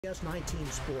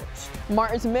CBS19 Sports.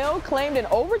 Martins Mill claimed an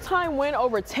overtime win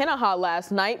over Tenaha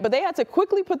last night, but they had to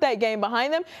quickly put that game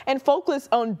behind them and focus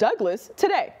on Douglas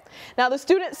today. Now, the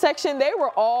student section, they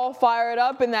were all fired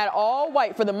up in that all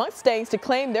white for the Mustangs to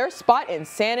claim their spot in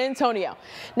San Antonio.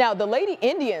 Now, the Lady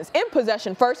Indians in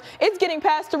possession first. It's getting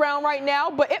passed around right now,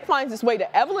 but it finds its way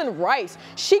to Evelyn Rice.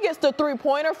 She gets the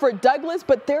three-pointer for Douglas,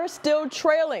 but they're still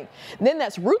trailing. Then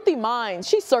that's Ruthie Mines.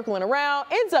 She's circling around,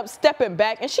 ends up stepping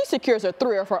back, and she secures a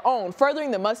three of her own,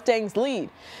 furthering the Mustangs' lead.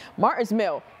 Martins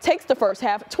Mill takes the first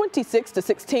half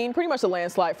 26-16, pretty much a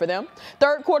landslide for them.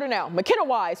 Third quarter now, McKenna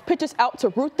Wise pitches out to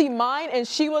Ruthie Mine, and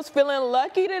she was feeling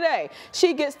lucky today.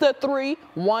 She gets the three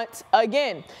once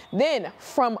again. Then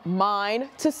from Mine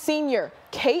to senior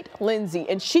Kate Lindsay,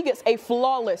 and she gets a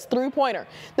flawless three-pointer.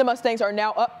 The Mustangs are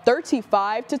now up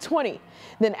 35-20.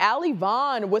 Then Allie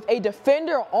Vaughn with a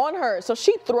defender on her, so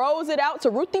she throws it out to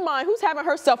Ruthie Mine, who's having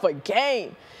herself a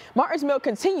game. Martins Mill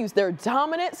continues their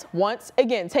dominance once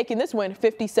again, taking this win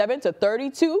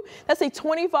 57-32. That's a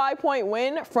 25-point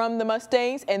win from the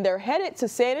Mustangs, and they're headed to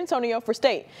San Antonio for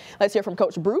state. Let's hear from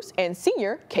Coach Bruce and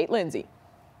senior Kate Lindsay.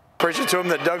 Preaching to them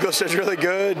that Douglas is really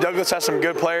good. Douglas has some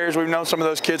good players. We've known some of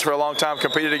those kids for a long time,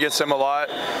 competed against them a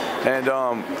lot. And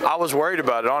I was worried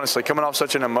about it, honestly, coming off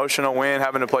such an emotional win,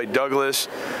 having to play Douglas.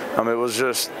 It was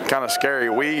just kind of scary.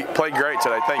 We played great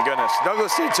today, thank goodness.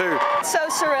 Douglas did too. It's so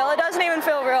surreal. It doesn't even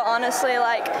feel real, honestly.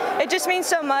 Like, it just means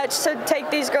so much to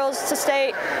take these girls to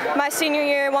state my senior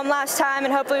year one last time,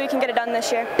 and hopefully we can get it done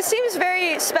this year. It seems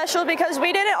very special because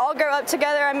we didn't all grow up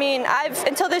together. I mean,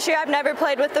 until this year, I've never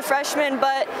played with the freshmen,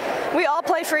 but we all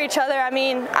play for each other. I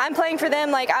mean, I'm playing for them.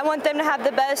 Like, I want them to have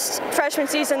the best freshman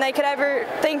season they could ever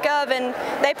think of, and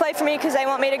they play for me because they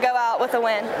want me to go out with a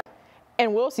win.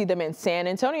 And we'll see them in San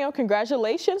Antonio.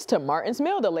 Congratulations to Martins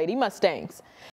Mill, the Lady Mustangs.